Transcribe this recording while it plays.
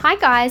Hi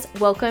guys,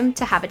 welcome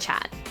to Have a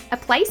Chat, a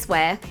place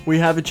where we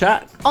have a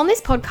chat. On this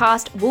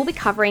podcast, we'll be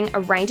covering a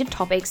range of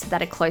topics that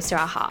are close to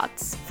our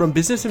hearts. From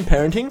business and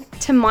parenting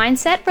to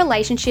mindset,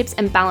 relationships,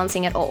 and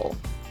balancing it all.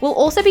 We'll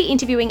also be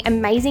interviewing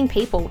amazing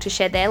people to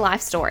share their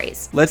life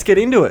stories. Let's get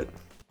into it.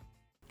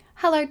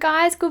 Hello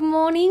guys, good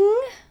morning.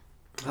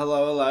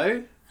 Hello.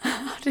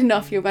 I didn't know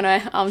if you were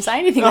going to say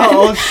anything.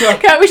 Oh, sure.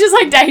 Okay, we're just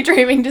like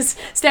daydreaming, just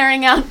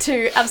staring out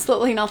to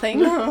absolutely nothing.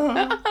 Been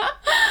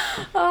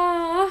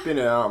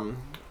a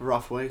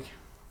rough week.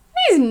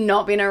 It's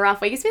not been a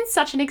rough week. It's been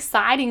such an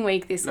exciting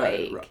week this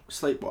week.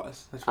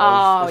 Sleep-wise. That's why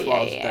I was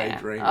yeah.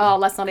 daydreaming. Oh,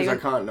 let's not even...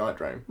 Because I can't night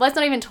dream. Let's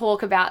not even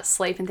talk about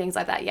sleep and things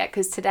like that yet,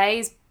 because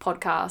today's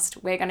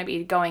podcast, we're going to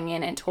be going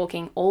in and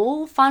talking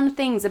all fun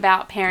things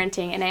about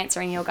parenting and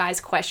answering your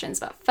guys' questions.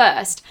 But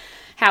first,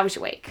 how was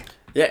your week?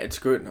 Yeah, it's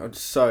good. It's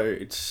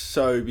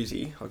so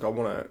busy. Like, I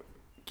want to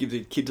give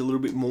the kids a little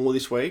bit more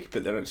this week,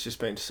 but then it's just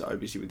been so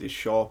busy with this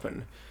shop,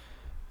 and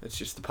it's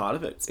just the part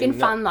of it. It's been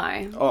fun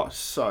though. Oh,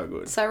 so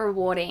good. So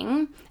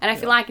rewarding. And I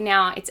feel like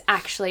now it's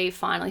actually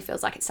finally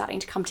feels like it's starting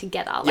to come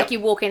together. Like you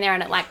walk in there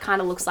and it like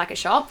kind of looks like a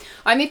shop.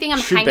 Only thing I'm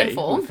hanging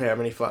for... With how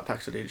many flat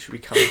packs I did, it should be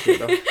coming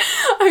together.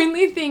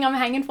 Only thing I'm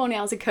hanging for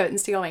now is the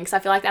curtains to go in, because I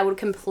feel like that would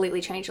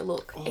completely change the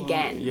look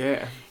again.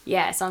 Yeah.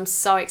 Yeah, so I'm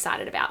so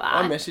excited about that.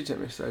 I messaged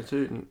them yesterday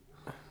too.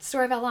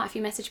 Story of our life.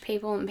 You message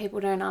people and people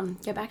don't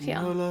get back to you.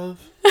 No love.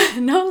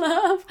 No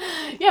love.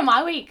 Yeah,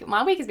 my week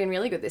has been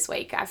really good this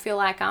week. I feel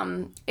like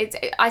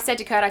I said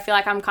to Kurt, I feel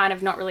like I'm kind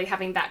of not really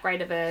having that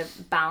great of a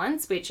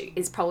balance, which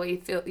is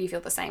probably you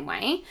feel the same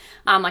way.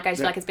 Like I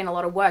just feel like it's been a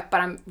lot of work, but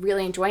I'm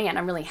really enjoying it and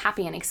I'm really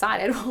happy and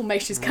excited. Well,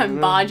 Meg's just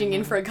come barging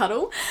in for a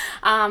cuddle.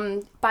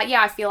 But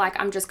yeah, I feel like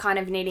I'm just kind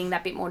of needing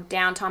that bit more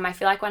downtime. I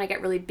feel like when I get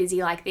really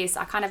busy like this,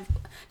 I kind of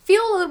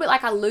feel a little bit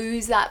like I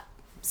lose that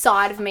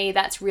side of me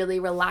that's really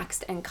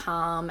relaxed and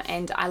calm,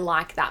 and I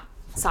like that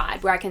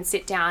side where I can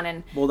sit down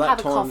and have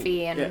a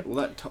coffee and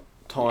that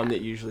time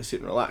that you usually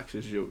sit and relax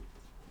is you're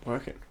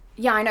working.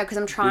 Yeah, I know, because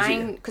I'm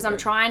trying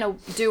to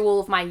do all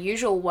of my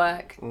usual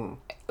work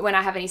when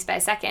I have any spare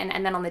second,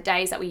 and then on the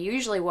days that we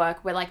usually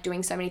work, we're like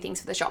doing so many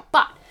things for the shop.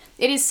 But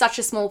it is such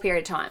a small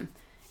period of time.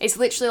 It's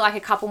literally like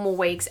a couple more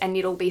weeks and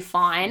it'll be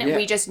fine. Yeah.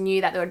 We just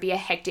knew that there would be a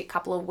hectic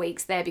couple of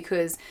weeks there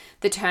because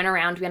the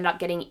turnaround, we ended up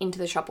getting into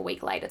the shop a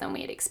week later than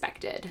we had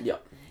expected.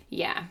 Yep.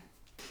 Yeah.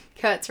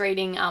 Kurt's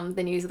reading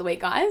the news of the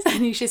week, guys,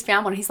 and he's just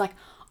found one. He's like,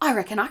 I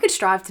reckon I could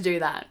strive to do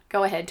that.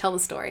 Go ahead, tell the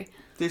story.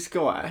 This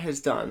guy has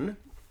done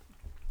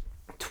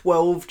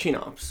 12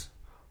 chin-ups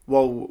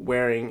while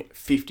wearing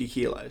 50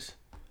 kilos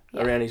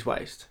around his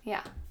waist.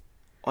 Yeah.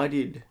 I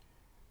did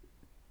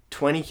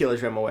 20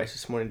 kilos around my waist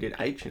this morning, did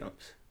 8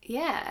 chin-ups.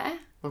 Yeah.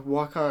 Like,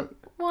 why can't...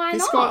 Why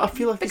this not? guy, I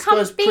feel like this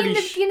guy's pretty... Being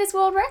the Guinness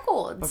World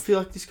Records. I feel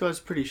like this guy's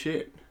pretty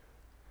shit.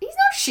 He's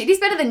not shit. He's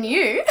better than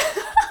you.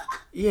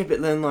 Yeah,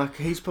 but then, like,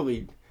 he's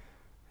probably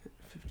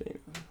 15.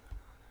 Do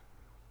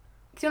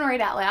you want to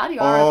read out loud?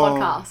 You are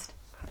on a podcast.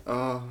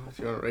 Oh, if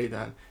you want to read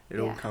that, it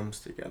all comes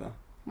together.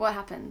 What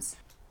happens?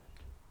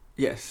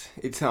 Yes,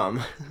 it's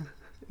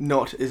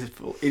not as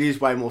full. It is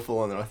way more full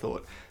on than I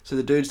thought. So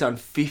the dude's done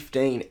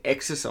 15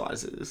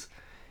 exercises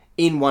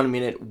in 1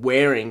 minute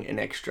wearing an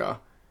extra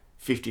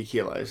 50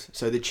 kilos.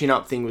 So the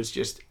chin-up thing was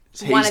just...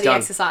 One of the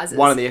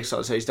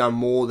exercises. So he's done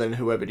more than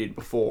whoever did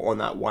before on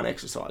that one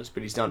exercise.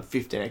 But he's done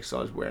 15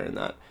 exercises wearing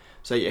that.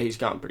 So yeah, he's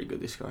going pretty good,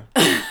 this guy.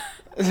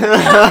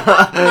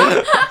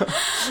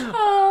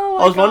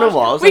 I was wondering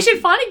why. We should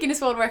find a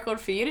Guinness World Record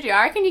for you to do.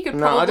 I reckon you could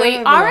probably...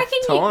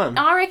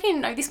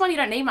 No, this one you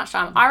don't need much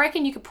time. I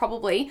reckon you could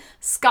probably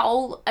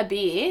scull a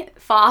beer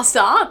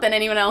faster than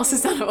anyone else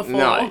has done it before.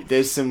 No,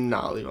 there's some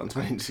gnarly ones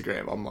on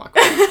Instagram. I'm like...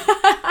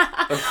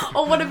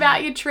 Or what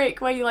about your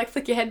trick where you like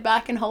flick your head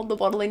back and hold the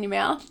bottle in your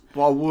mouth?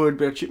 Well, I would,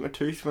 but I chipped my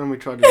tooth when we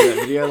tried to do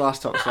that video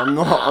last time, so I'm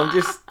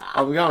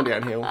going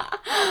downhill.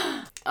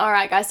 All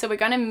right, guys, so we're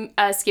going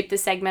to skip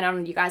this segment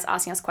on you guys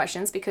asking us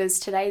questions because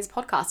today's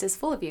podcast is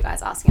full of you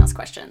guys asking us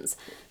questions.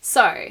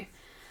 So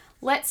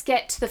let's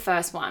get to the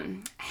first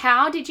one.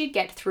 How did you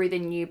get through the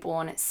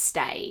newborn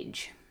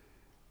stage?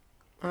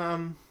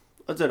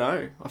 I don't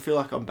know. I feel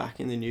like I'm back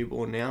in the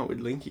newborn now with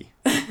Linky.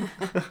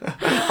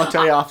 I'll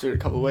tell you after a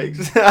couple of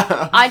weeks.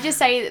 I just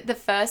say that the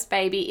first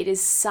baby, it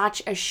is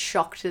such a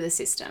shock to the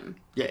system.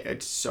 Yeah,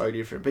 it's so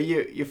different. But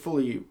you're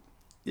fully...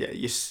 Yeah,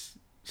 your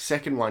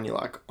second one, you're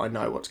like, I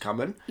know what's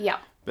coming. Yeah.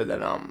 But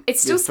then it's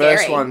still scary.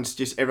 First one's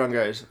just, everyone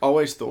goes, I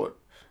always thought,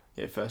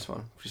 first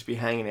one, just be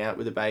hanging out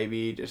with a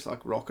baby, just like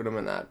rocking them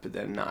and that. But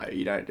then no,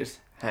 you don't just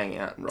hang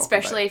out and rock.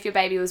 Especially if your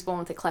baby was born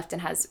with a cleft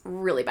and has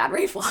really bad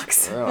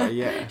reflux. Oh,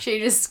 yeah. She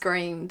just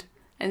screamed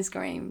and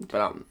screamed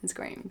and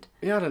screamed.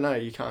 Yeah, I don't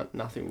know.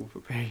 Nothing will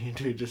prepare you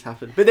to just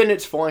happen. But then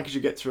it's fine because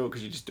you get through it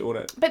because you're just doing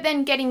it. But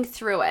then getting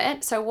through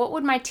it, so what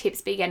would my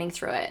tips be getting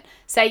through it?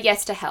 Say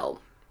yes to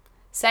help.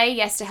 Say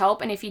yes to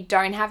help, and if you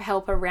don't have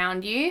help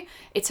around you,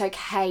 it's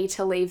okay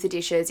to leave the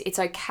dishes. It's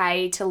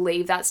okay to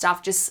leave that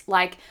stuff. Just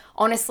like,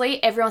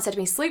 honestly, everyone said to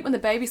me, sleep when the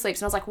baby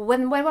sleeps. And I was like,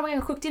 when am I going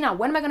to cook dinner?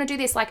 When am I going to do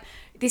this? Like,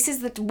 this is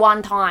the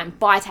one time,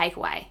 buy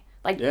takeaway.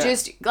 Like, Yeah.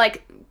 just,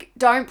 like,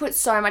 don't put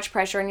so much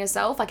pressure on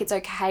yourself. Like, it's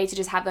okay to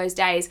just have those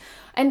days.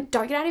 And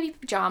don't get out of your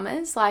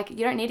pajamas. Like, you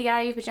don't need to get out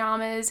of your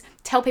pajamas.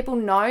 Tell people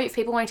no if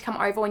people want to come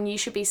over when you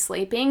should be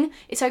sleeping.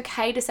 It's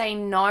okay to say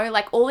no.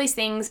 Like, all these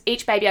things,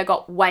 each baby I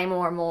got way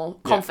more and more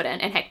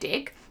confident and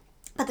hectic.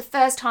 But the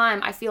first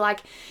time, I feel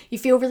like you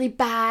feel really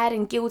bad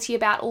and guilty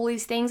about all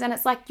these things. And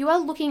it's like, you are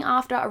looking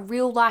after a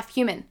real life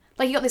human.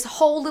 Like, you got this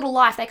whole little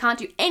life. They can't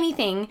do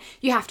anything.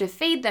 You have to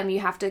feed them. You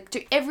have to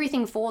do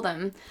everything for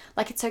them.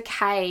 Like, it's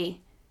okay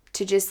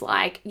to just,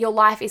 like, your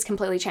life is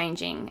completely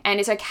changing. And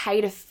it's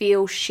okay to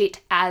feel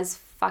shit as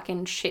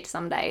fucking shit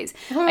some days.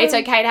 It's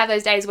okay to have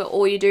those days where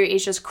all you do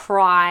is just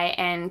cry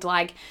and,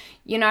 like,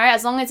 you know,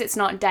 as long as it's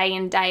not day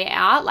in, day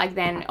out, like,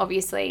 then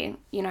obviously,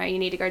 you know, you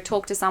need to go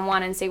talk to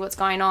someone and see what's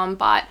going on.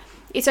 But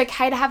it's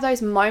okay to have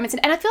those moments.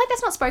 And I feel like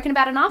that's not spoken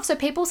about enough. So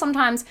people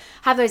sometimes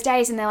have those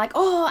days and they're like,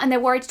 oh, and they're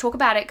worried to talk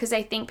about it because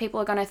they think people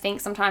are going to think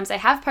sometimes they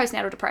have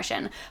postnatal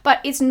depression. But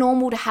it's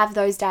normal to have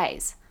those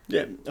days.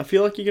 Yeah, I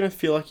feel like you're going to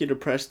feel like you're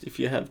depressed if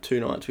you have 2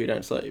 nights where you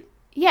don't sleep.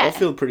 Yeah. I'll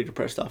feel pretty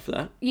depressed after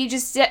that. You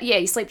just,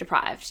 you're sleep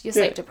deprived. You're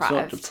sleep deprived.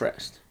 It's not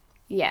depressed.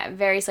 Yeah,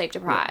 very sleep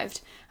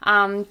deprived.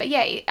 Yeah. But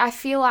yeah, I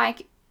feel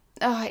like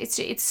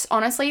it's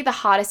honestly the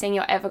hardest thing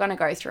you're ever going to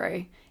go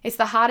through. It's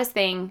the hardest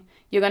thing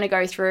you're going to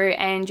go through,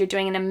 and you're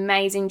doing an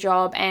amazing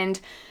job. And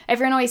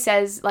everyone always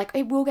says, like,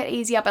 it will get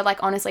easier, but,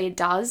 like, honestly, it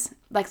does.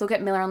 Like, look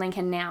at Miller and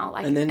Lincoln now.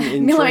 Like, And then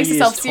in Miller 3 makes years'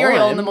 herself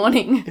cereal in the time-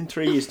 morning. In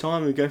 3 years'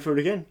 time, we go for it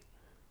again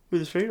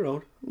with a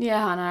 3-year-old.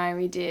 Yeah, I know,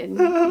 we did.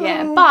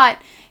 Yeah, but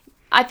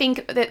I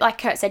think that, like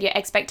Kurt said, your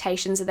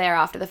expectations are there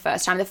after the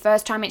first time. The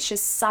first time, it's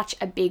just such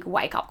a big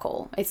wake-up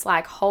call. It's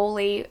like,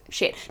 holy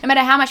shit. No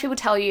matter how much people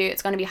tell you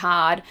it's going to be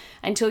hard,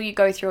 until you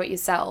go through it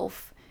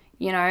yourself,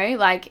 you know,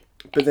 like...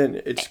 But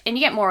then it's... And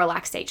you get more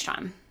relaxed each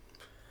time.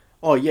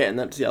 Oh, yeah, and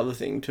that's the other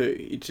thing, too.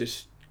 It's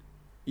just...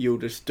 You'll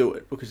just do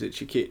it because it's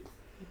your kid.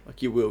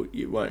 Like, you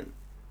won't.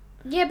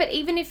 Yeah, but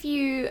even if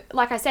you...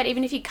 Like I said,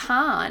 even if you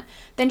can't,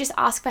 then just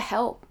ask for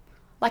help.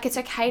 Like, it's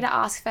okay to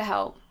ask for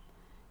help.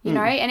 You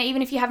know, and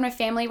even if you have no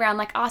family around,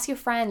 like, ask your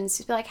friends.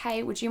 Just be like,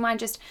 hey, would you mind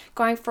just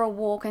going for a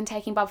walk and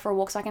taking Bub for a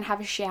walk so I can have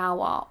a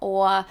shower?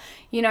 Or,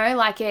 you know,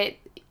 like,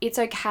 it's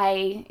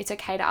okay. It's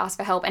okay to ask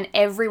for help. And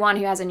everyone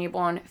who has a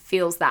newborn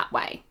feels that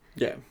way.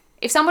 Yeah.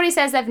 If somebody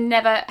says they've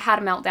never had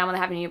a meltdown when they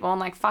have a newborn,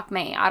 like, fuck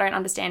me. I don't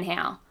understand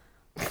how.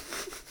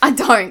 I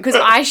don't, because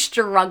I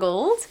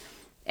struggled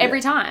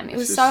every time. It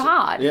was so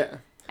hard. Yeah.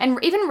 And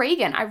even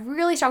Regan, I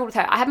really struggled with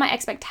her. I had my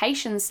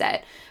expectations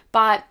set,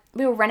 but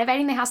we were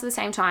renovating the house at the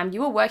same time.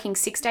 You were working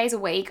 6 days a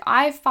week.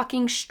 I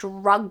fucking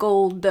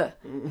struggled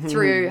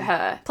through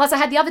her. Plus, I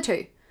had the other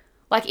 2.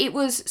 Like, it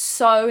was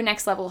so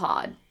next level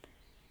hard.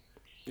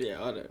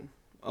 Yeah, I don't.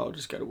 I'll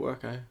just go to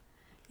work, eh?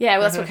 Yeah,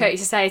 well, that's what Kurt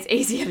used to say. It's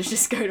easier to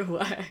just go to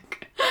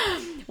work.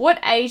 What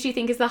age do you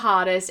think is the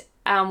hardest?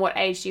 What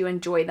age do you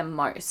enjoy the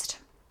most?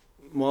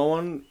 My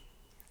one...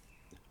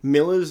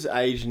 Miller's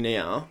age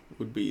now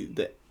would be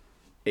the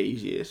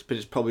easiest, but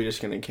it's probably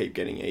just going to keep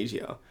getting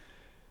easier.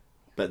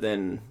 But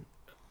then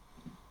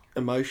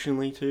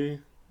emotionally too,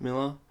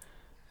 Miller,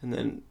 and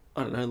then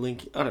I don't know,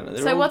 Link. I don't know.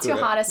 So what's your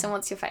hardest and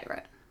what's your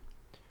favourite?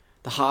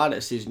 The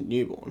hardest is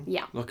newborn.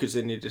 Yeah. Like, because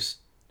then you just,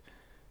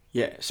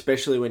 yeah,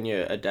 especially when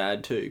you're a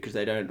dad too, because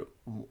they don't,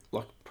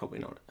 like, probably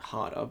not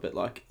harder, but,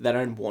 like, they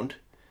don't want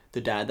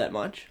the dad that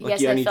much. Like,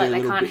 Yes, you they only feel do like they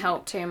little can't bit,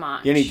 help too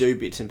much. You only do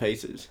bits and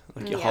pieces.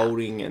 Like, you're Yeah.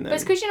 holding and then... But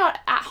it's because you're not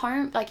at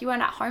home, like, you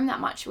weren't at home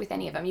that much with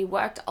any of them. You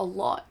worked a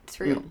lot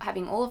through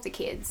having all of the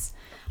kids.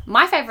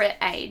 My favourite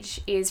age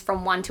is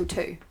from 1 till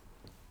 2.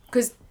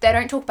 Because they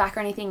don't talk back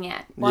or anything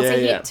yet. Once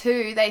they hit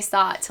 2, they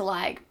start to,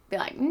 like, be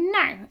like,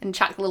 no, and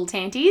chuck little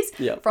tanties.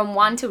 Yeah. From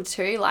 1 till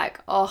 2, like,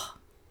 oh,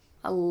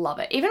 I love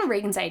it. Even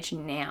Regan's age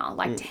now,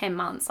 like 10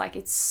 months, like,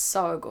 it's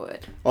so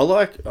good. I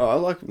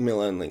like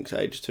Miller and Link's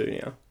age too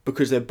now,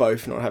 because they're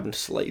both not having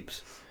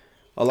sleeps.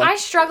 I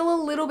struggle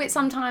a little bit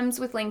sometimes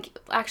with Link,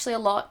 actually a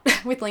lot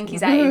with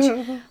Linky's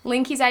age.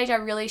 Linky's age, I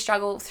really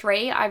struggle.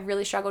 3, I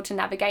really struggle to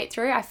navigate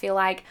through. I feel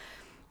like,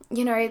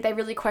 you know, they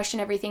really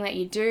question everything that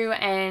you do,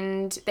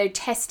 and they're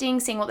testing,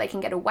 seeing what they can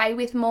get away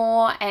with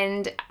more,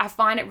 and I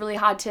find it really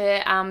hard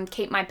to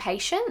keep my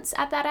patience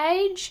at that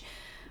age.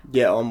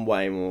 Yeah, I'm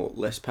way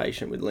less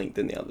patient with Link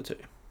than the other 2.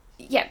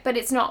 Yeah, but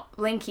it's not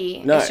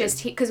Linky. No. It's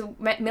just because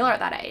Miller at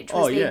that age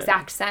was the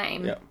exact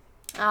same. Yeah.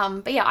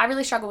 But yeah, I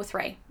really struggle with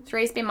 3.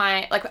 3's been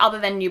my, like, other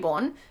than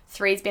newborn,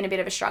 3's been a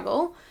bit of a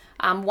struggle.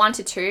 1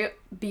 to 2,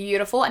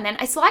 beautiful. And then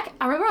it's like,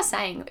 I remember I was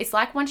saying, it's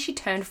like once she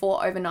turned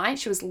 4 overnight,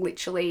 she was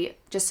literally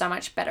just so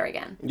much better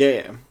again.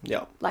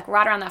 Yeah. Like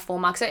right around that 4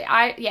 mark. So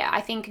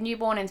I think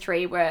newborn and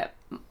 3 were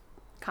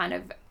kind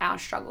of our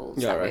struggles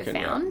that we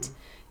found.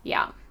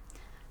 Yeah.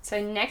 So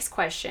next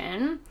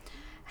question,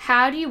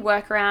 how do you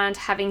work around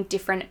having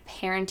different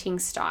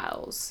parenting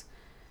styles?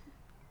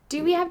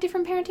 Do we have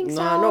different parenting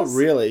styles? No, not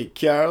really.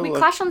 Kiara, We like,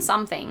 clash on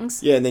some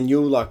things. yeah, and then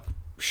you'll, like,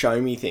 show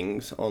me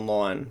things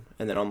online,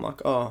 and then I'm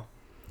like, oh.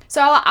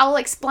 So I'll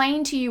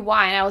explain to you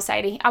why, and I will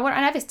say to him,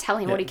 I never tell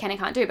him what he can and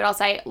can't do, but I'll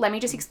say, let me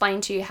just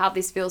explain to you how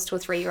this feels to a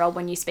 3-year-old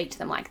when you speak to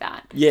them like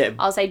that. Yeah.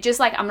 I'll say, just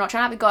like, I'm not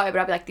trying to have a go, but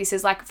I'll be like, this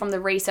is like from the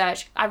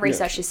research. I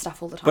research this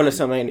stuff all the time. But it's,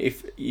 I mean,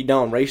 if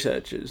no one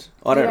researches,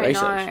 I don't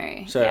research.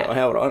 know. So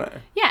how would I know?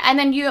 Yeah, and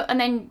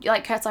then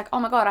like Kurt's like, oh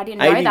my God, I didn't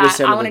know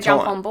that. I want to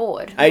jump on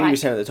board.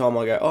 80% of the time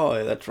I go, oh,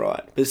 yeah, that's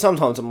right. But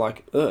sometimes I'm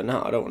like, oh,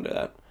 no, I don't want to do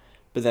that.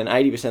 But then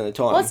 80% of the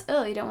time... What's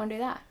you don't want to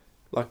do that?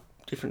 Like,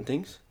 different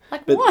things.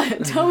 Like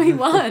what? Tell me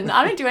one.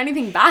 I don't do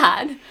anything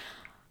bad.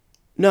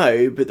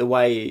 No, but the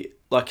way...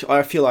 Like,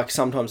 I feel like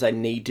sometimes they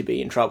need to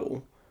be in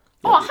trouble.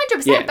 Oh,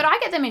 100%, but I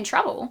get them in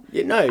trouble.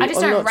 Yeah, no, I just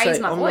don't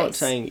raise my voice. I'm not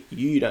saying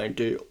you don't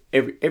do...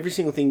 Every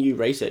single thing you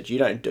research, you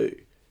don't do.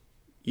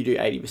 You do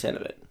 80%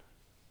 of it.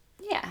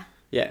 Yeah.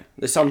 Yeah.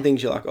 There's some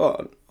things you're like,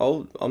 oh, I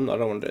don't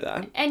want to do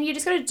that. And you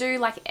just got to do,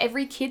 like,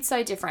 every kid's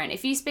so different.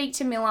 If you speak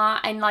to Miller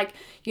and, like,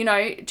 you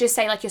know, just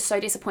say, like, you're so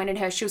disappointed in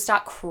her, she'll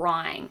start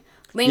crying.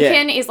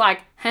 Lincoln is like,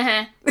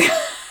 haha.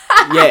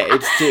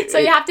 So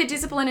you have to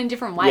discipline in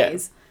different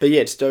ways. Yeah. But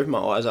yeah, it's opened my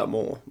eyes up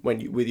more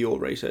with your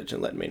research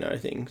and letting me know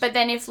things. But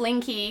then if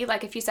Linky,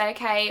 like, if you say,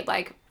 okay,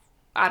 like,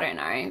 I don't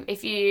know,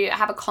 if you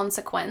have a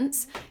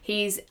consequence,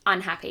 he's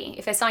unhappy.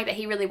 If there's something that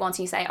he really wants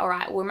and you say, all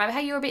right, well, remember how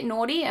you were a bit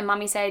naughty and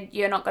mummy said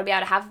you're not going to be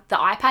able to have the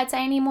iPad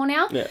say anymore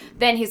now? Yeah.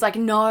 Then he's like,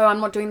 no, I'm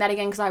not doing that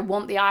again because I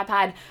want the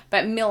iPad.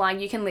 But Miller,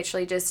 you can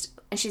literally just,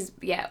 and she's,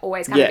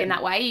 always kind of in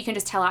that way. You can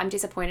just tell her, I'm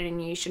disappointed in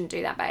you. You shouldn't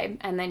do that, babe.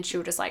 And then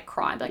she'll just, like,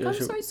 cry and be like, I'm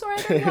so sorry.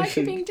 I don't like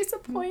you being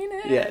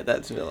disappointed. Yeah,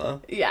 that's Miller.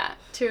 Yeah,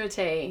 to a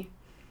T.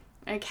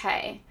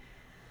 Okay.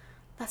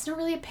 That's not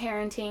really a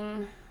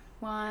parenting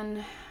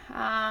one.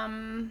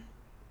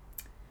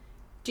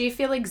 Do you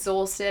feel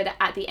exhausted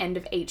at the end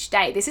of each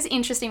day? This is an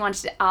interesting one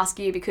to ask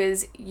you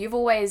because you've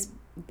always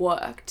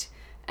worked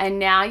and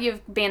now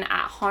you've been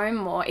at home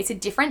more. It's a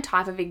different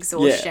type of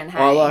exhaustion. Yeah, hey?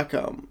 I like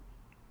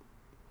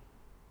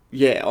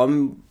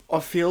I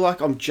feel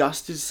like I'm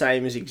just as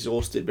same as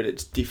exhausted, but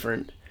it's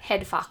different.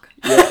 Head fuck.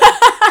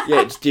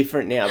 Yeah, it's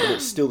different now, but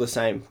it's still the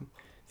same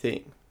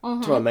thing.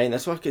 That's what I mean.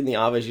 That's like in the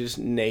Arvos, you just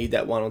need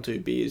that 1 or 2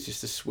 beers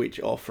just to switch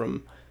off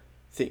from...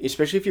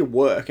 especially if you're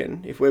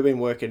working, if we've been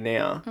working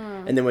now,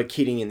 and then we're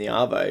kidding in the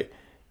Arvo,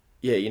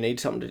 you need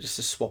something to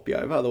swap you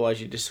over.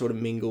 Otherwise, you just sort of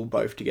mingle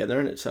both together,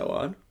 and it's so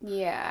hard.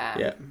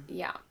 Yeah,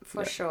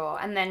 for sure.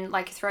 And then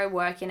like throw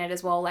work in it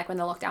as well. Like when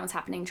the lockdown was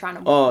happening, trying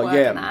to work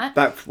and that.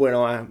 Back when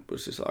I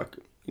was just like,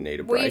 you need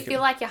a break. Well, you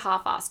feel like you're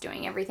half-assed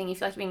doing everything. You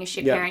feel like you're being a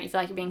shit parent. You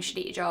feel like you're being shit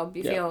at your job.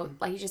 You feel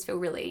like you just feel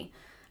really.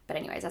 But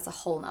anyways, that's a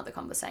whole nother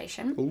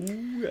conversation.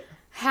 Ooh, yeah.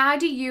 How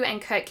do you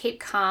and Kurt keep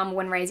calm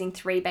when raising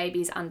 3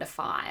 babies under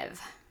 5?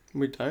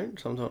 We don't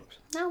sometimes.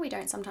 No, we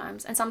don't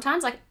sometimes. And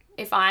sometimes, like,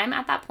 if I'm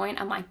at that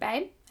point, I'm like,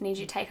 babe, I need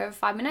you to take over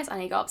 5 minutes. I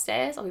need to go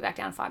upstairs. I'll be back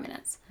down in 5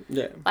 minutes.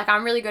 Yeah. Like,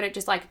 I'm really good at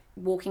just, like,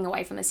 walking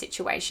away from the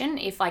situation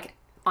if, like,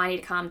 I need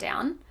to calm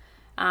down.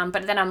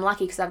 But then I'm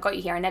lucky because I've got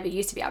you here. I never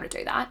used to be able to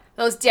do that.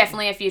 There was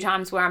definitely a few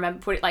times where I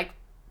remember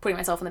putting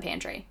myself in the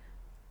pantry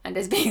and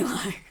just being,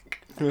 like,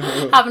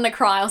 having to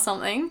cry or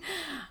something.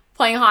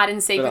 Playing hide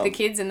and seek with the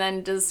kids and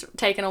then just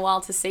taking a while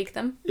to seek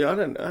them. Yeah, I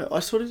don't know. I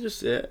sort of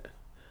just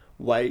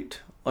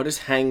wait. I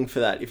just hang for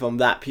that. If I'm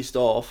that pissed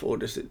off or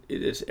just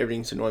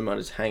everything's annoying me, I'm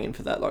just hanging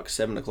for that like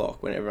 7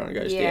 o'clock when everyone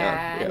goes down.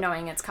 Yeah,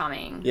 knowing it's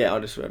coming. Yeah,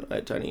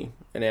 it's only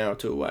an hour or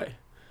 2 away.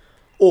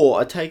 Or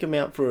I take them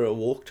out for a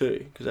walk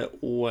too, because they're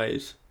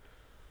always,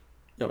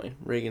 you know what I mean,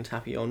 Regan's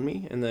happy on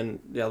me, and then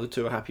the other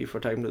 2 are happy if I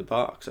take them to the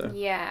park. So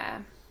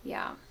yeah,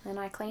 and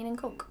I clean and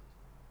cook.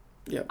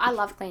 Yeah, I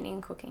love cleaning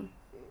and cooking.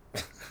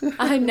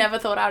 I never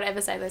thought I would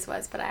ever say those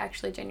words, but I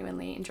actually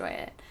genuinely enjoy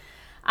it.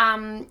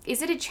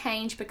 Is it a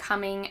change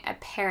becoming a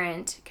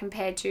parent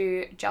compared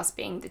to just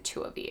being the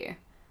 2 of you?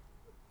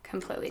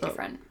 Completely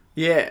different.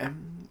 Yeah.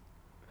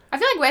 I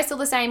feel like we're still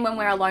the same when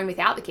we're alone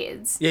without the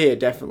kids. Yeah,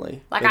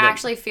 definitely. Like, I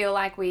actually feel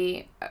like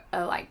we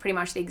are, like, pretty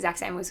much the exact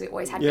same as we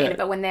always had been.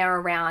 But when they're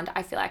around,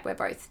 I feel like we're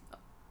both,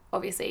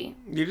 obviously,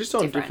 you're just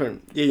on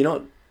different... Yeah,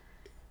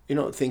 you're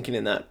not thinking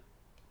in that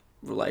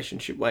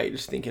relationship way. You're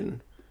just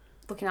thinking...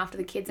 Looking after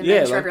the kids and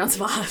making sure everyone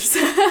survives.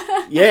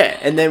 Yeah,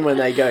 and then when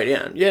they go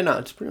down... Yeah, no,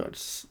 it's pretty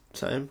much the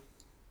same.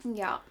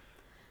 Yeah.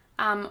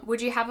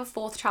 Would you have a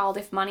 4th child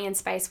if money and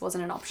space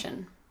wasn't an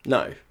option?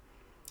 No.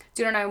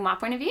 Do you want to know my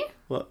point of view?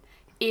 What?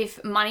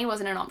 If money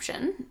wasn't an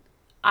option,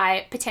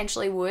 I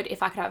potentially would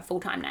if I could have a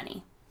full-time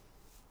nanny.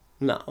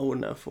 No, I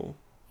wouldn't have 4.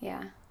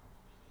 Yeah.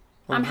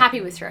 I'm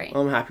happy with 3.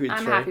 I'm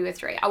happy with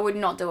 3. I would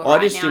not do it I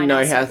just didn't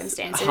know how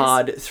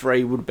hard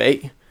 3 would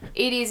be.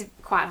 It is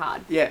quite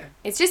hard. Yeah.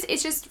 It's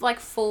just like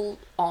full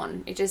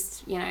on. It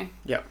just,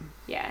 Yep.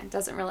 Yeah, it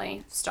doesn't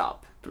really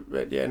stop.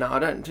 But yeah, no,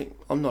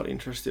 I'm not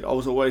interested. I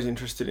was always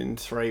interested in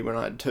 3 when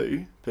I had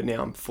 2, but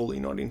now I'm fully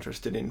not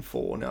interested in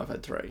 4 now I've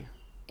had 3.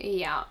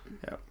 Yeah.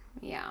 Yeah.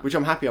 Yeah. Which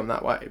I'm happy I'm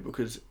that way,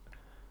 because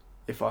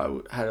if I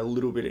had a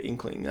little bit of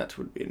inkling, that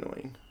would be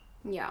annoying.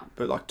 Yeah.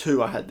 But like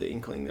 2, I had the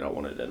inkling that I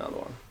wanted another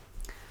one.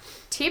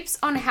 Tips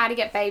on how to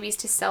get babies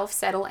to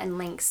self-settle and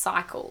link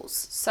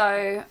cycles.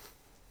 So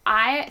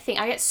I think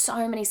I get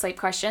so many sleep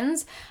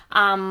questions.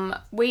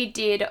 We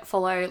did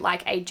follow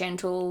like a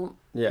gentle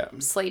Yeah.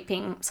 sleep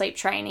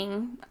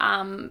training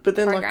But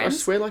then, like, I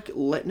programs. swear, like,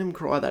 letting them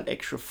cry that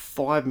extra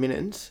 5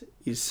 minutes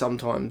is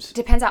sometimes...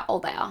 Depends how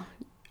old they are.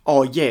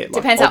 Oh, yeah. Like,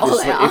 Depends how old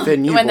obviously, they are. if they're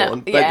When newborn.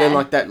 they're- But then, yeah.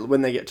 like, that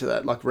when they get to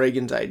that, like,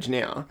 Regan's age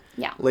now,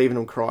 Yeah. leaving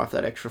them cry for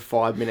that extra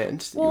 5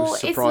 minutes, you were Well,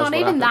 surprised it's not what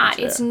even that.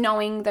 happens. It's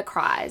knowing the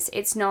cries.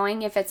 It's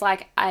knowing if it's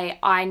like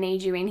I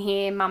need you in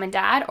here, mum and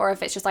dad, or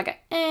if it's just like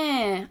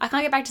I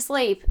can't get back to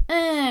sleep.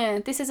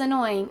 This is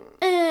annoying.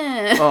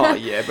 Oh,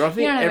 yeah, but I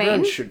think know what I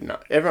everyone mean? should know.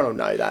 Everyone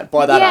will know that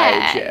by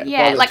that age, yeah.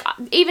 Yeah. By the- Like,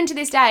 even to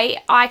this day,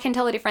 I can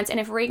tell the difference. And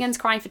if Regan's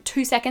crying for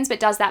 2 seconds but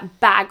does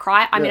that bad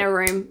cry, I'm in a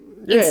room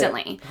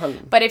instantly.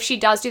 100%. But if she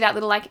does do that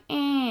little like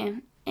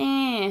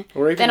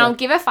Or even then I'll like-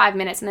 give her 5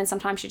 minutes, and then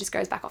sometimes she just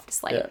goes back off to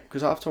sleep. Yeah,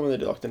 because half the time when they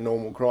do, like, the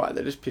normal cry,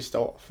 they're just pissed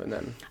off, and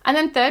then... And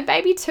then third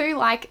baby too,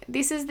 like,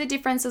 this is the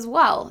difference as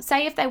well.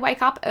 Say if they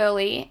wake up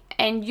early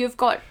and you've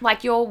got,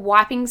 like, you're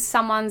wiping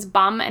someone's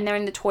bum and they're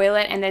in the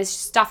toilet and there's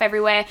stuff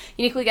everywhere,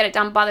 you need to get it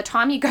done. By the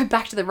time you go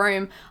back to the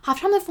room, half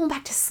the time they've fallen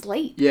back to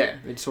sleep. Yeah,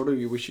 it's sort of,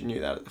 you wish you knew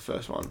that at the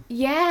first one.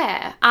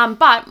 Yeah.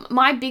 But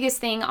my biggest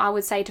thing I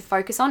would say to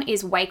focus on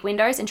is wake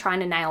windows and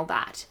trying to nail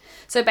that.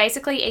 So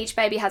basically each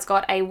baby has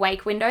got a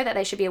wake window that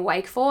they should be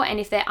awake for, and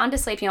if they're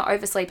undersleeping or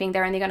oversleeping,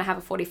 they're only going to have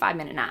a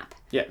 45-minute nap.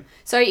 Yeah.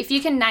 So if you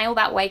can nail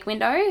that wake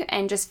window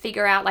and just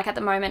figure out, like at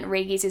the moment,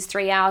 Reggie's is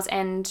 3 hours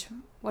and,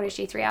 what is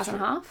she, 3 hours and a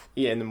half?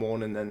 Yeah, in the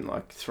morning, then,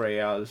 like, 3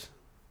 hours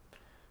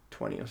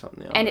 20 or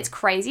something. And it's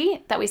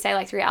crazy that we say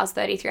like 3 hours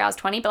 30, 3 hours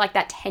 20, but like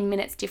that 10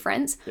 minutes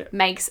difference Yeah.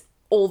 makes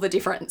all the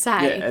difference,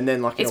 hey? Yeah, and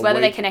then, like, in it's a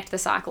whether they week- connect the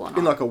cycle or not.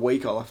 In, like, a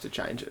week, I'll have to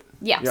change it.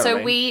 Yeah, You know so what I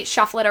mean? we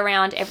shuffle it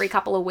around every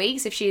couple of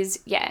weeks if she's,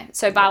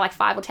 so by like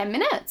 5 or 10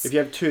 minutes. If you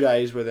have 2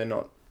 days where they're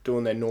not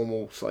doing their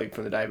normal sleep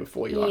from the day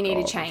before, You need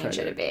to change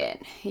it a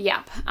bit.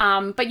 Yep.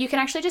 But you can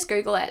actually just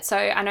Google it. So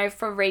I know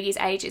for Reggie's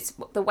age, it's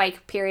the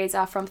wake periods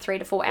are from 3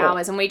 to 4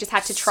 hours, and we just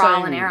had to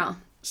trial and error.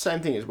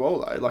 Same thing as well,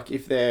 though. Like,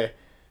 if they're...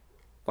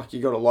 Like,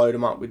 you got to load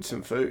them up with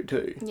some food,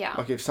 too. Yeah.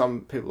 Like, if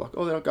some people are like,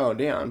 oh, they're not going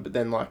down, but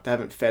then, like, they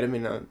haven't fed them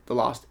in the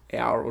last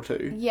hour or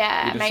two.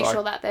 Yeah, you're just make like-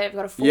 sure that they've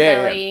got a full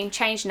Yeah. belly,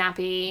 change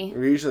nappy.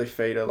 We usually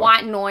feed her, like...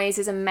 White noise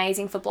is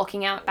amazing for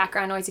blocking out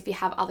background noise if you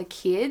have other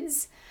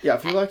kids. Yeah, I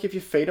feel like if you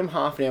feed them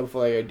half an hour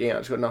before they go down,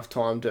 it's got enough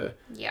time to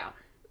Yeah.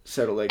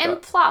 settle their And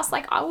gut. plus,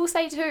 like, I will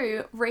say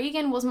too,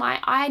 Regan was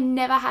I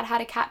never had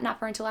a cat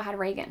napper until I had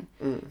Regan.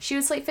 She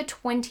would sleep for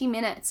 20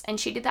 minutes, and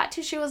she did that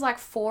till she was like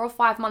 4 or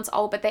 5 months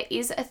old. But there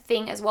is a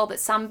thing as well that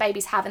some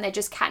babies have, and they're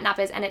just cat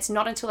nappers, and it's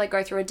not until they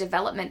go through a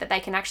development that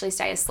they can actually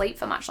stay asleep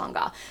for much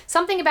longer.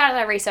 Something about it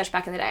I researched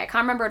back in the day. I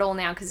can't remember it all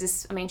now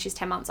because she's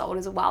 10 months old, it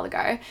was a while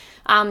ago.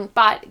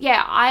 But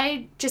yeah,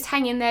 I just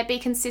hang in there, be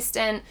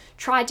consistent,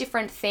 try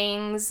different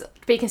things,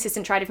 be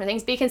consistent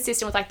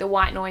with like the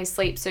white noise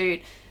sleep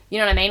suit, you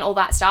know what I mean? All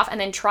that stuff.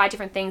 And then try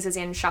different things as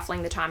in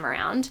shuffling the time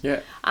around. Yeah.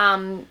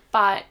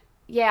 But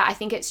yeah, I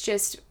think it's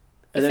just, if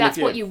And then that's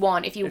if what you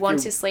want, if you want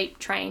you- to sleep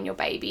train your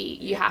baby,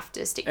 you have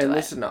to stick to And it.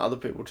 listen to other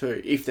people,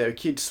 too. If their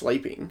kid's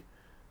sleeping,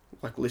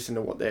 like, listen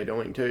to what they're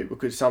doing, too.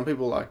 Because some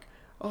people are like,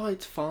 oh,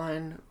 it's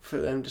fine for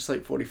them to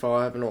sleep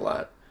 45 and all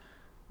that.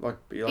 Like,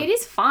 be like It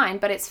is fine,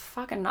 but it's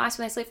fucking nice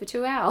when they sleep for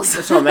 2 hours.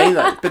 that's what I mean,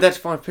 though. But that's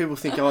fine. People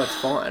think, oh, it's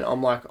fine.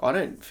 I'm like, I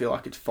don't feel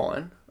like it's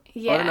fine.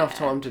 Yeah. I don't have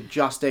time to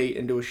just eat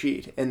and do a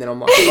shit. And then I'm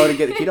like, I got to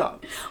get the kid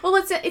up. Well,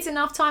 it's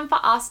enough time for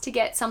us to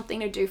get something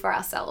to do for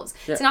ourselves.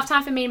 Yeah. It's enough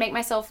time for me to make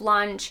myself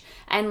lunch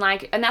and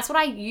that's what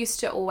I used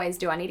to always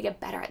do. I need to get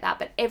better at that.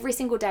 But every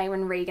single day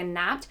when Regan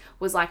napped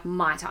was like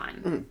my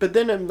time. But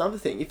then another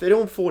thing, if they're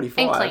doing 45...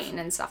 And clean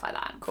and stuff like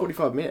that. Cool.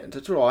 45 minutes.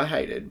 That's what I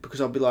hated, because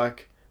I'd be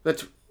like,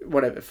 that's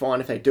whatever, fine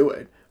if they do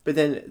it. But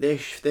then they're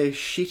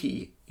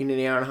shitty in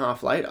an hour and a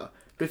half later.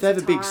 But if they have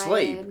a big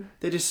sleep, Tired.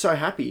 they're just so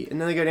happy,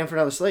 and then they go down for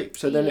another sleep.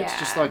 So then it's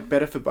just Yeah. like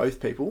better for both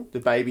people, the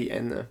baby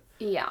and the...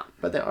 Yeah.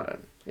 But then I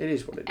don't. It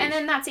is what it is. And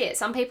then that's it.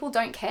 Some people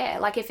don't care.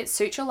 Like, if it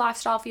suits your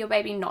lifestyle for your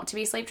baby not to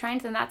be sleep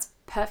trained, then that's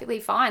perfectly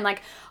fine.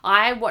 Like,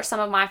 I watch some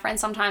of my friends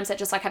sometimes that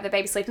just like have the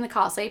baby sleep in the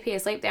car, sleep here,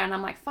 sleep there, and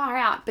I'm like, far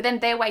out. But then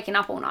they're waking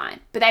up all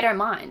night, but they don't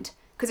mind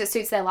because it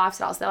suits their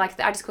lifestyle. So they're like,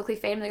 I just quickly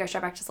feed them, they go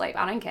straight back to sleep.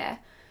 I don't care.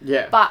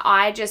 Yeah. But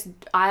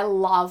I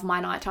love my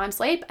nighttime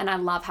sleep, and I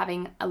love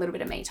having a little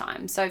bit of me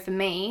time. So for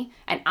me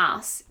and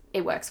us,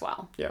 it works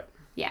well. Yeah.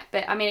 Yeah,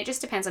 but I mean, it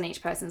just depends on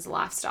each person's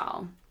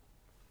lifestyle.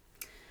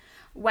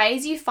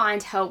 Ways you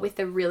find help with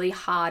the really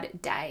hard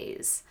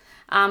days.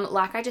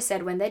 Like I just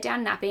said, when they're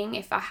down napping,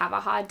 if I have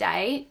a hard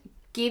day,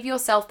 give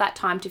yourself that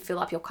time to fill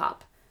up your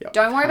cup. Yep.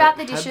 Don't worry about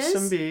the Have dishes.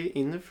 some beer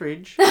in the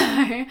fridge.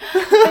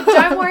 But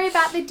don't worry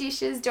about the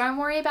dishes. Don't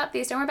worry about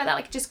this. Don't worry about that.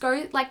 Like, just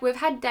go, like, we've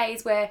had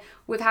days where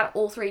we've had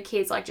all 3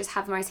 kids, like, just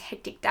have the most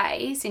hectic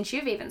day since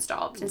you've even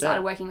stopped and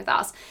started working with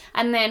us.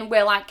 And then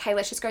we're like, okay,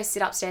 let's just go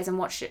sit upstairs and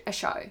watch a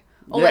show.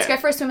 Or let's Yeah.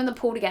 go for a swim in the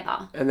pool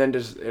together. And then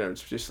just,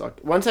 it's just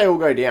like, once they all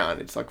go down,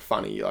 it's like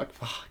funny. You're like,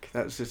 fuck,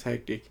 that's just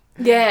hectic.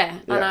 Yeah,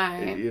 Yeah,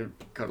 I know.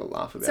 You've got to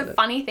laugh about It's a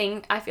funny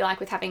thing, I feel like,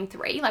 with having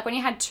 3. Like, when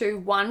you had 2,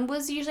 1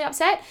 was usually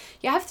upset.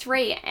 You have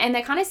 3, and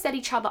they kind of set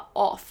each other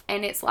off.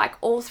 And it's like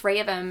all 3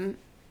 of them,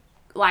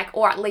 like,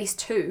 or at least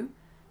 2,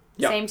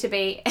 Yep. seem to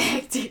be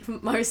hectic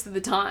most of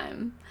the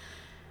time.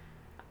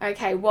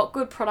 Okay, what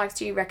good products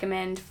do you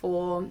recommend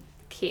for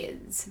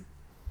kids?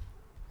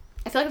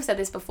 I feel like I've said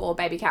this before.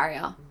 Baby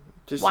carrier.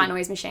 Just White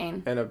noise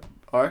machine. And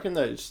I reckon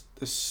the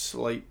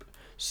sleep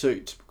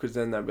suits, because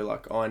then they'll be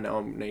like, oh, I know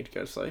I need to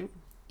go to sleep.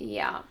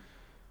 Yeah.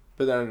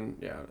 But then,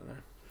 yeah, I don't know.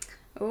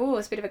 Oh,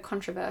 it's a bit of a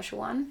controversial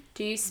one.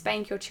 Do you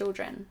spank your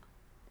children?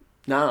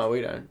 No,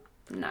 we don't.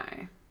 No.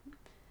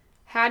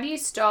 How do you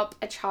stop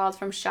a child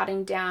from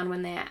shutting down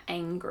when they're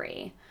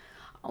angry?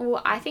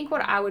 Well, I think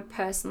what I would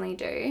personally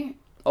do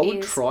I would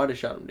is... try to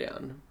shut them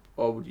down.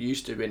 I would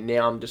used to, but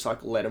now I'm just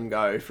like, let them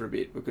go for a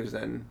bit, because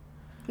then...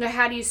 No,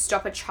 how do you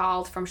stop a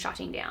child from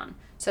shutting down?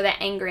 So they're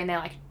angry and they're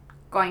like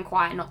going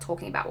quiet and not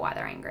talking about why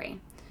they're angry.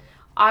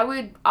 I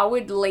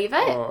would leave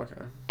it Oh,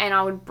 okay. and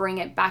I would bring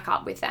it back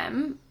up with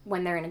them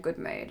when they're in a good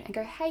mood and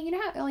go, hey, you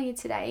know how earlier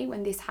today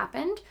when this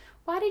happened,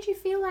 why did you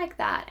feel like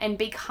that? And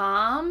be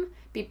calm,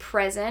 be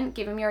present,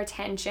 give them your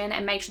attention,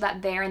 and make sure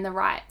that they're in the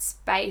right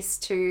space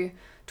to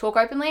talk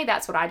openly.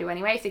 That's what I do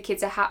anyway. If the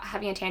kids are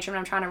having a tantrum and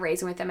I'm trying to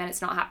reason with them and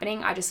it's not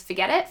happening, I just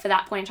forget it for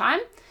that point in time.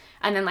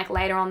 And then like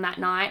later on that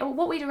night, or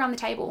what we do around the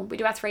table, we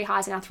do our 3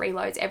 highs and our 3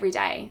 lows every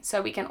day.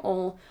 So we can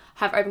all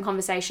have open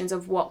conversations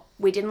of what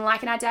we didn't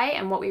like in our day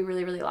and what we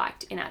really, really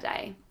liked in our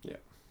day. Yeah.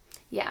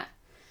 Yeah.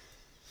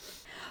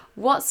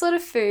 What sort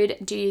of food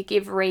do you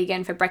give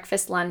Regan for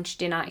breakfast, lunch,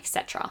 dinner,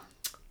 etc.?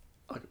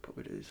 I could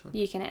probably do this one.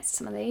 You can answer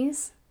some of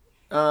these.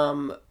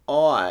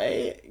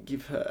 I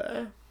give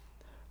her...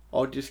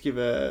 I'll just give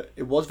her...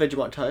 It was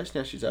Vegemite toast,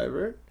 now she's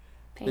over it.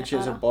 Then she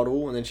has a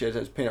bottle, and then she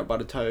has peanut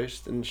butter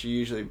toast, and she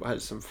usually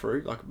has some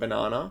fruit, like a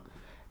banana.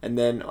 And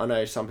then I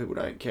know some people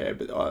don't care,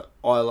 but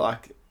I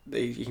like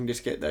these. You can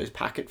just get those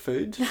packet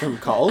foods from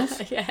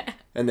Coles. Yeah.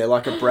 And they're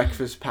like a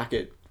breakfast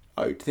packet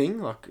oat thing.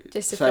 Like,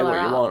 Just to say fill what her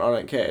you up. want. I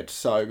don't care. It's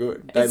so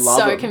good. They It's love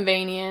so them.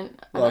 convenient.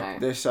 I Like, know.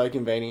 they're so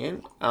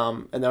convenient.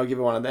 And they'll give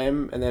her one of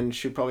them, and then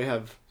she'll probably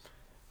have,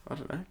 I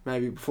don't know,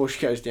 maybe before she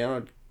goes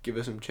down, I'd give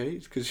her some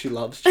cheese, because she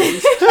loves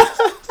cheese.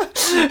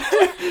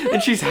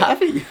 And she's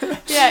happy.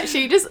 Yeah,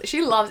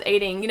 she loves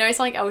eating. You know,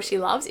 something else she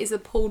loves is the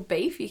pulled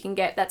beef you can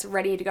get that's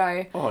ready to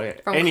go Oh, yeah.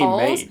 from Any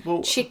Coles. meat.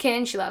 Well,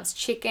 Chicken, she loves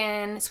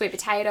chicken, sweet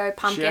potato,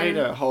 pumpkin. she ate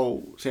a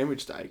whole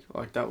sandwich steak.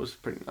 Like, that was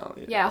pretty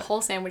gnarly. Yeah, a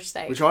whole sandwich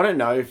steak. Which I don't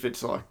know if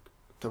it's, like,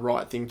 the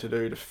right thing to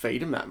do to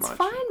feed him that much. It's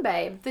fine,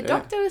 babe. The Yeah.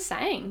 doctor was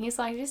saying, he's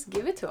like, just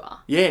give it to her.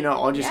 Yeah,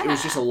 no, it was Yeah.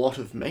 just a lot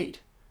of meat.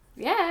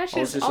 Yeah, was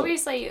she's just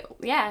obviously,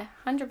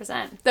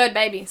 100%. Third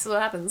baby, so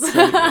what happens.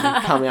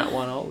 Come out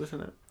one hole,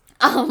 isn't it?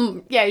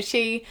 Yeah,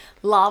 she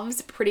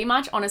loves pretty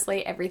much,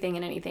 honestly, everything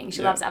and anything.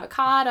 She Yeah. loves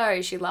avocado,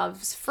 she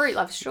loves fruit,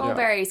 loves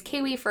strawberries,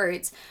 kiwi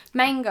fruits,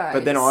 mangoes.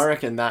 But then I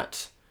reckon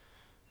that,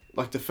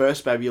 like, the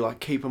first baby, you,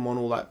 like, keep them on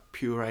all that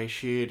puree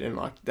shit, and,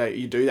 like,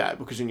 you do that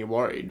because then you're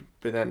worried.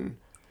 But then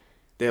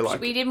they're, like,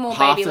 we did more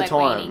half baby the led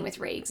time, weaning with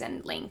Regs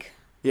and Link.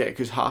 Yeah,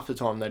 because half the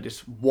time they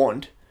just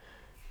want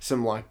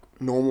some, like,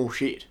 normal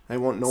shit. They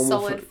want normal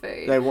Solid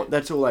food. They want,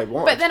 that's all they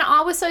want. But then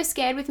I was so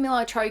scared with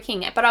Milo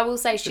choking. But I will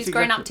say she's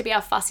grown up exactly- to be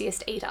our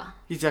fussiest eater.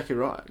 Exactly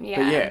right. Yeah.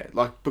 But yeah,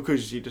 like,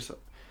 because you just...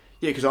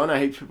 Yeah, because I know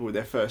heaps of people with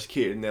their first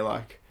kid and they're,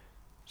 like,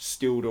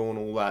 still doing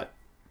all that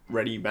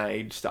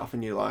ready-made stuff,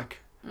 and you're like...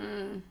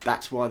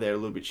 That's why they're a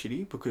little bit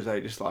shitty, because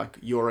they just, like,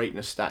 you're eating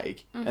a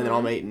steak, and then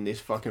I'm eating this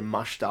fucking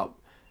mushed up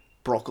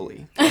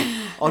broccoli. Like,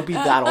 I'd be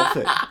that off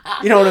it.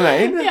 You know what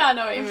I mean? Yeah, I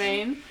know what you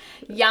mean.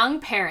 Young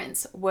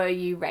parents, were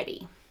you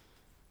ready?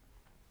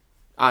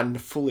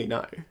 And fully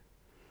no.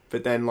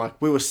 But then, like,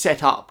 we were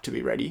set up to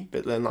be ready,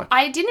 but then, like...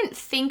 I didn't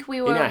think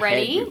we were our head,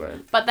 ready. we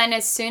weren't. But then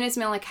as soon as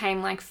Mila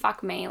came, like,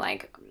 fuck me,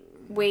 like...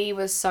 We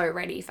were so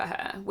ready for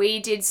her. We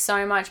did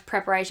so much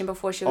preparation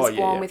before she was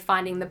born with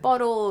finding the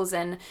bottles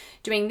and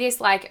doing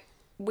this. Like,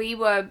 we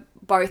were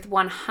both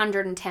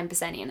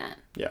 110% in it.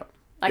 Yeah.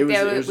 Like,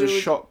 it was a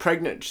shock.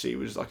 Pregnancy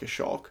was, like, a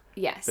shock.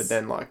 Yes. But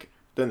then, like,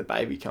 then the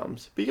baby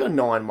comes. But you got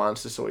 9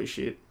 months to sort your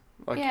shit.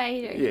 Like, Yeah,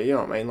 you do. Yeah, you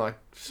know what I mean? Like,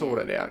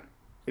 sort it out.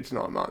 It's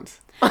 9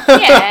 months.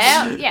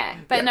 Yeah.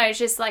 But Yeah. no, it's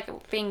just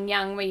like being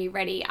young. Were you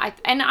ready?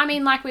 I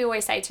mean, like we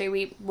always say too,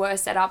 we were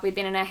set up. We'd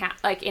been in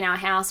in our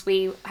house.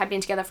 We had been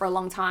together for a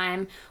long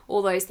time.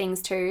 All those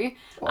things too.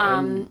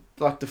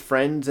 Like, the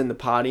friends and the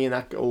party and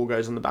that all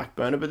goes on the back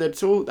burner. But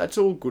that's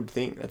all good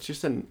thing. That's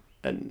just an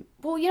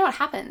Well, you know what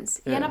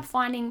happens? You end Yeah. up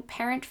finding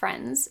parent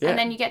friends, Yeah. and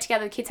then you get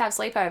together. The kids have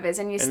sleepovers,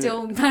 and you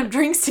still have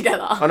drinks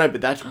together. I know,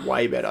 but that's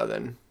way better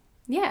than...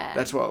 Yeah.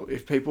 That's what,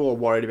 if people are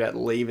worried about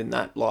leaving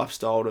that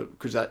lifestyle,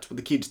 because that's what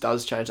the kids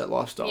does change that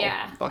lifestyle.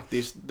 Yeah. Like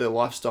the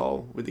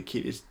lifestyle with the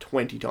kid is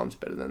 20 times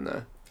better than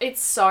the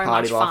It's so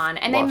much fun.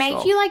 And they make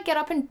lifestyle. you, like, get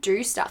up and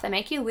do stuff. They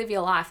make you live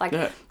your life. Like,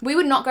 we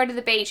would not go to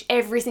the beach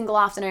every single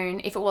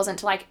afternoon if it wasn't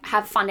to, like,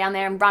 have fun down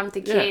there and run with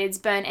the kids,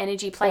 burn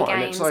energy, play games.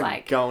 And it's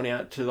like going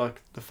out to,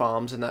 like, the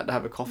farms and that to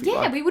have a coffee. Yeah,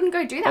 like, we wouldn't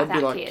go do that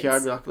without kids.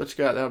 I'd be like, let's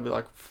go out there. I'd be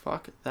like,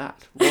 fuck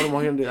that. What am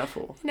I going to do that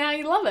for? Now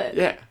you love it.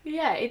 Yeah.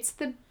 Yeah, it's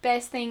the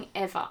best thing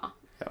ever.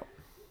 Yeah.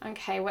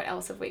 Okay, what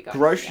else have we got?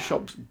 Grocery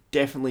shops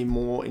definitely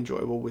more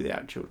enjoyable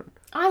without children.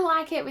 I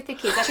like it with the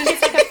kids. I think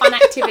it's like a fun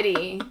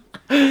activity.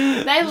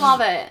 They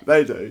love it.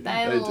 They do.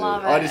 They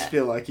love it. I just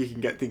feel like you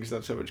can get things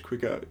done so much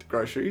quicker at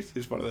groceries.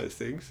 It's one of those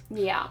things.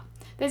 Yeah.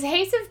 There's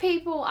heaps of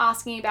people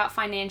asking about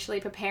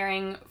financially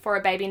preparing for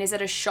a baby, and is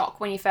it a shock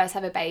when you first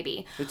have a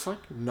baby? It's like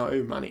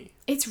no money.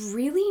 It's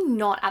really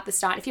not at the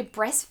start. If you're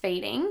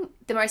breastfeeding,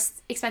 the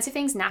most expensive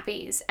thing's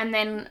nappies. And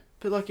then...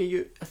 But like,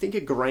 I think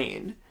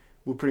 $1,000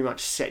 will pretty much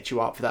set you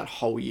up for that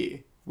whole year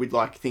with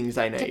like things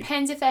they need.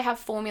 Depends if they have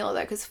formula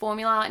though, because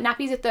formula,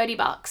 nappies are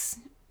 $30.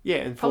 Yeah,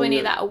 and probably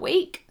need that a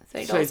week.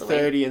 $30 say 30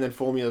 a week. And then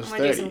formula's I'm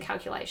 30. going to do some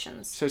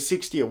calculations. So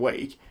 60 a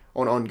week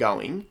on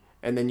ongoing,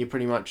 and then you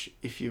pretty much,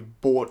 if you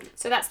bought...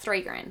 So that's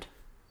 $3,000.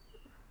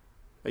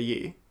 A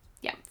year.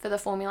 Yeah, for the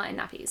formula and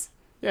nappies.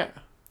 Yeah.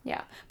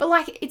 Yeah. But,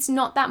 like, it's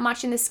not that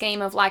much in the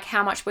scheme of, like,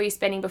 how much were you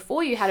spending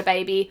before you had a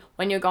baby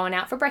when you're going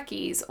out for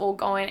brekkies or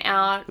going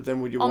out but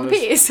then would you on want the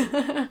piers.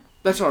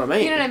 That's what I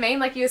mean. You know what I mean?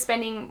 Like, you're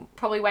spending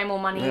probably way more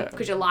money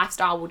because your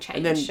lifestyle will change.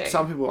 And then too.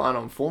 some people aren't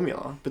on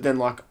formula, but then,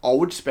 like, I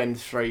would spend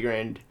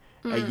 $3,000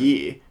 a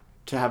year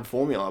to have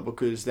formula,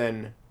 because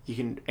then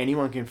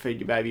anyone can feed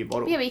your baby a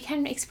bottle. Yeah, but you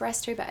can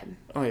express too, babe.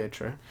 Oh, yeah,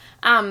 true.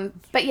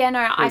 But yeah,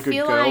 no, I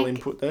feel good girl like...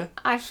 input there.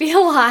 I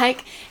feel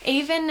like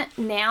even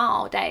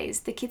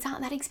nowadays, the kids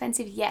aren't that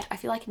expensive yet. I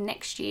feel like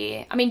next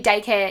year... I mean,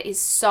 daycare is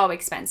so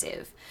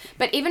expensive.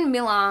 But even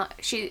Miller,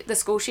 the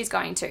school she's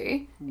going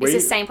to, is the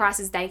same price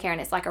as daycare, and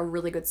it's like a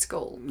really good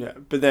school. Yeah,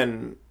 but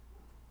then...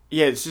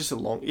 Yeah, it's just the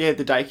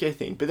daycare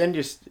thing. But then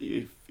just,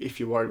 if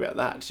you're worried about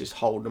that, it's just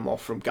hold them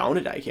off from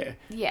going to daycare.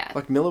 Yeah.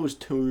 Like, Miller was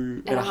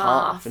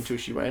 2.5 until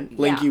she went.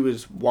 Blinky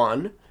was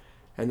 1,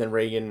 and then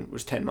Regan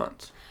was 10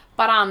 months.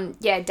 But,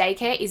 yeah,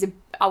 daycare is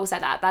I will say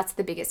that's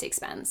the biggest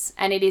expense.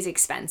 And it is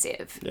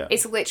expensive. Yeah.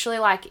 It's literally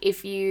like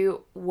if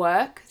you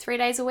work 3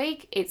 days a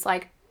week, it's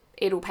like,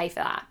 it'll pay for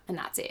that, and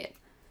that's it.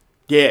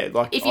 Yeah,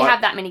 like... If you have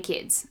that many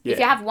kids. Yeah. If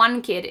you have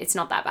one kid, it's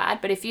not that bad.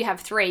 But if you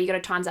have 3, you got to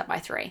times that by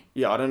 3.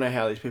 Yeah, I don't know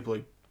how these people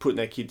are putting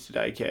their kids to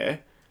daycare.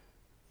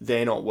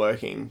 They're not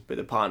working, but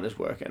the partner's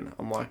working.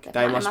 I'm like,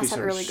 they must have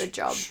a really good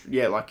job.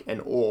 Yeah, like,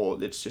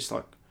 it's just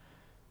like,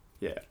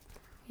 yeah,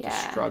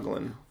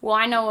 struggling. Well,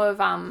 I know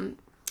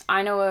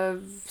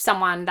of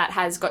someone that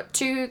has got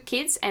 2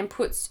 kids and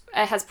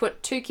has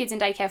put 2 kids in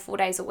daycare 4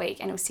 days a week,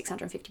 and it was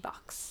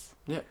 $650.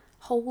 Yeah.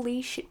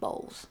 Holy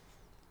shitballs.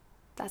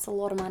 That's a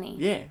lot of money.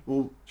 Yeah.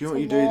 Well, do you know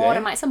what you do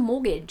there? It's a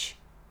mortgage.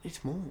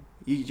 It's more.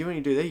 Do you know what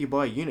you do there? You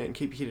buy a unit and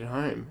keep your kid at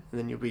home, and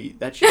then you'll be...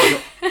 That's your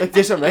job. Like,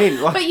 that's what I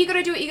mean. Like, but you got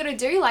to do what you got to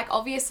do. Like,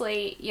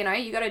 obviously, you know,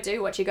 you got to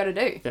do what you got to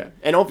do. Yeah.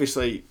 And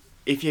obviously,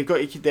 if you've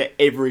got your kid there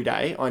every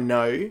day, I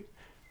know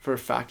for a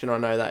fact, and I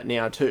know that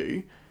now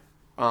too,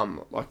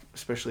 like,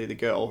 especially the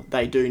girl,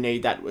 they do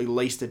need that at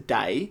least a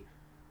day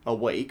a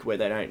week where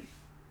they don't...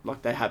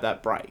 Like, they have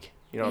that break.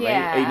 You know what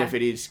I mean? Even if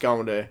it is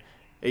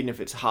even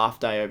if it's half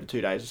day over 2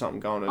 days or something,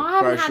 going to I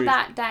haven't had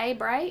that day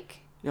break.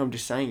 You know, I'm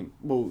just saying,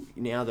 well,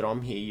 now that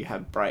I'm here, you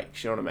have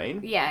breaks, you know what I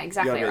mean? Yeah,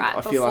 exactly, you know what I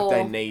mean? I feel like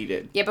they need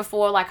it. Yeah,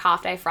 before, like,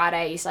 half day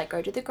Friday, you just, like,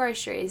 go to the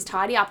groceries,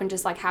 tidy up, and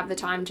just, like, have the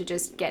time to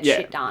just get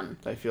shit done.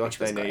 They feel like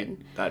they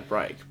need that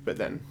break, but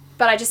then...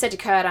 But I just said to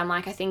Kurt, I'm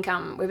like, I think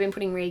we've been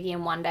putting Rigi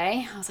in one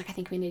day. I was like, I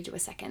think we need to do a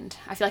second.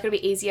 I feel like it'll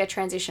be easier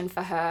transition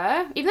for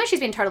her, even though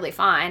she's been totally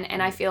fine,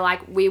 and I feel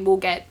like we will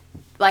get...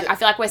 Like, I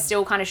feel like we're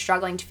still kind of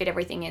struggling to fit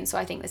everything in, so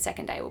I think the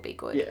second day will be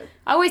good. Yeah.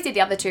 I always did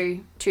the other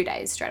two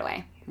days straight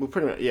away. Well,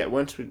 pretty much, yeah,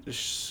 once we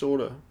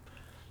sort of...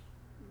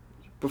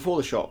 Before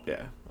the shop,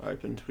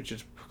 opened, which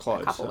is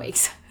closed. A couple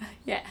weeks.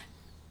 Yeah.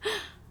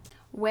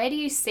 Where do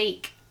you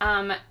seek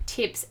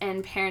tips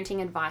and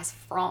parenting advice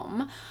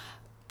from?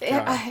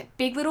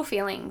 Big Little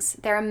Feelings.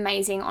 They're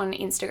amazing on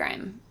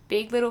Instagram.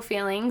 Big Little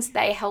Feelings,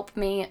 they help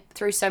me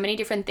through so many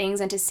different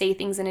things and to see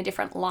things in a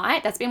different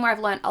light. That's been where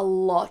I've learned a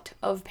lot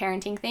of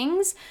parenting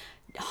things.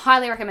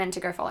 Highly recommend to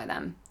go follow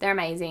them. They're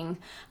amazing.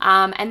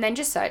 And then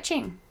just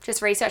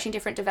researching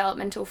different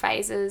developmental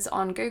phases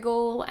on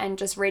Google and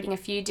just reading a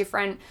few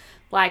different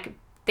like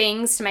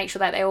things to make sure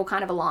that they all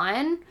kind of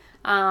align.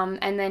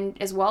 And then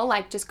as well,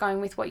 like just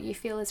going with what you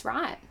feel is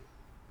right.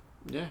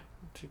 Yeah,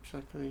 that's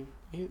exactly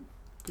it.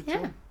 Good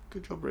job.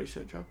 Good job,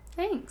 researcher.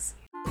 Thanks.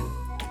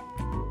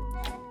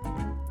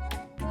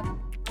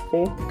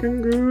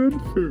 Fucking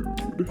good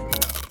food.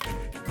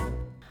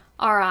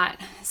 All right,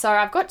 so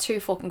I've got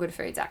 2 Fork and Good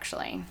foods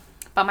actually.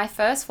 But my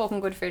first Fork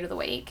and Good food of the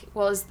week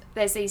was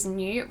there's these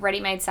new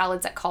ready-made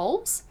salads at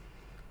Coles.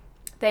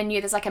 They're new.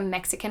 There's like a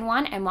Mexican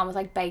one and one with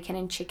like bacon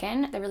and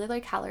chicken. They're really low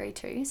calorie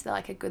too. So they're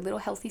like a good little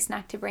healthy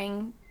snack to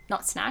bring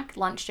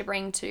lunch to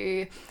bring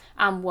to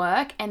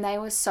work, and they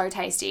were so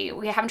tasty.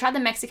 We haven't tried the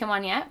Mexican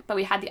one yet, but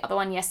we had the other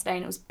one yesterday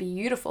and it was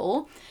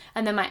beautiful.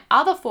 And then my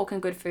other Fork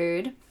and Good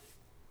food,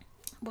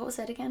 what was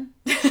that again?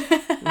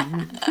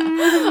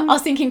 I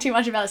was thinking too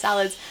much about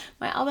salads.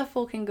 My other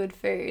Fork and Good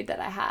food that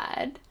I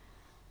had,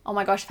 oh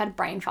my gosh, I've had a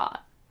brain fart.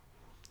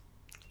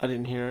 I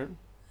didn't hear it.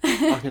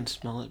 I can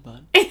smell it,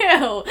 bud.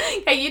 Ew.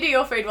 Okay, you do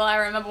your food while I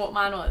remember what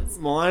mine was.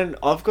 Mine,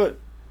 I've got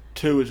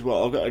two as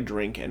well. I've got a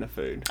drink and a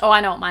food. Oh,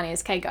 I know what mine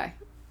is. Okay, go.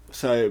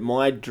 So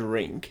my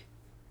drink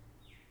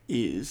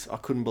is, I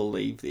couldn't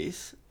believe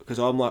this, because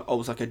I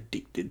was like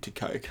addicted to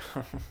Coke.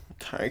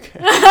 Coke.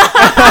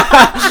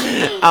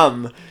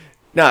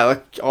 No,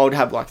 like I would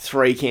have like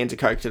 3 cans of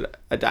Coke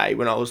a day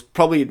when I was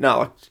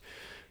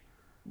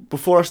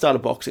before I started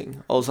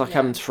boxing. I was like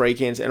having 3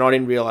 cans, and I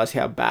didn't realise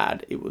how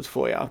bad it was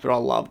for you, but I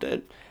loved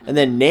it. And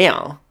then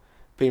now,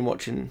 been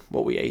watching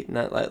What We Eat and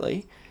that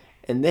lately,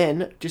 and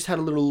then just had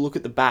a little look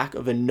at the back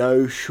of a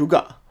no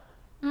sugar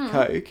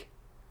Coke.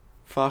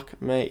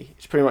 Fuck me,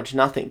 it's pretty much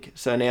nothing.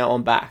 So now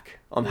I'm back.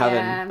 I'm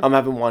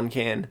having 1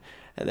 can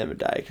of them a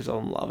day because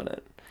I'm loving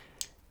it.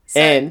 So,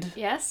 and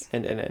yes,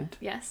 and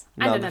yes,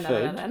 and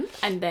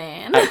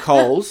then at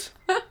Coles.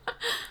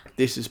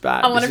 This is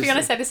bad. I wonder if you're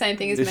going to say the same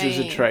thing as me. This is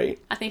a treat.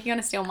 I think you're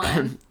going to steal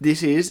mine.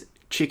 This is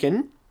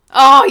chicken.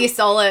 Oh, you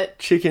stole it.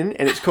 Chicken,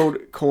 and it's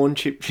called corn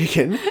chip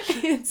chicken.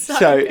 It's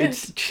so good.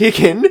 It's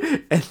chicken,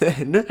 and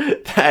then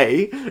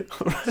they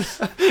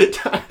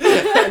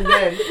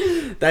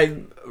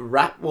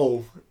wrap.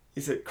 Well,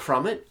 is it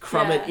crumb it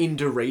in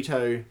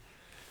Dorito?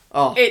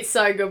 Oh, it's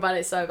so good, but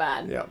it's so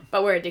bad. Yeah,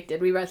 but we're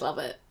addicted. We both love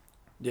it.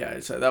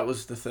 Yeah, so that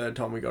was the 3rd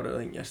time we got it, I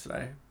think,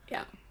 yesterday.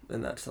 Yeah.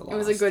 And that's the last. It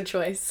was a good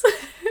choice.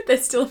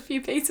 There's still a few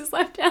pieces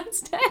left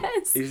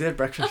downstairs. Is there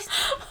breakfast?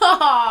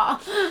 Oh.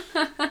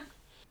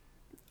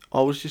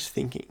 I was just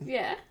thinking.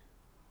 Yeah.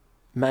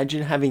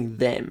 Imagine having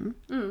them,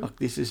 like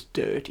this is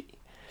dirty,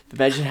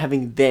 imagine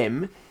having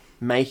them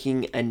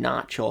making a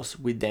nachos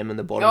with them in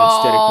the bottom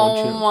instead of corn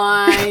chip. Oh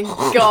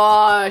my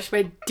gosh,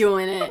 we're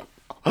doing it.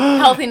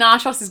 Healthy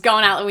nachos is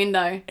going out the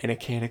window. And a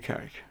can of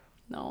Coke.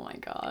 Oh my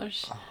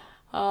gosh.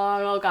 Oh,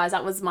 well, guys,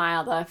 that was my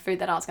other food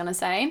that I was going to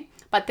say.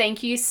 But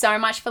thank you so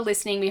much for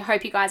listening. We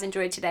hope you guys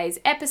enjoyed today's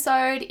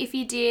episode. If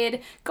you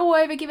did, go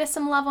over, give us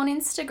some love on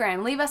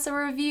Instagram. Leave us a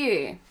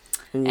review.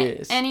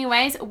 Yes.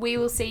 Anyways, we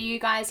will see you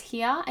guys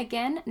here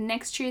again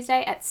next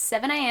Tuesday at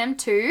 7 a.m.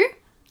 to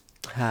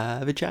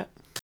have a chat.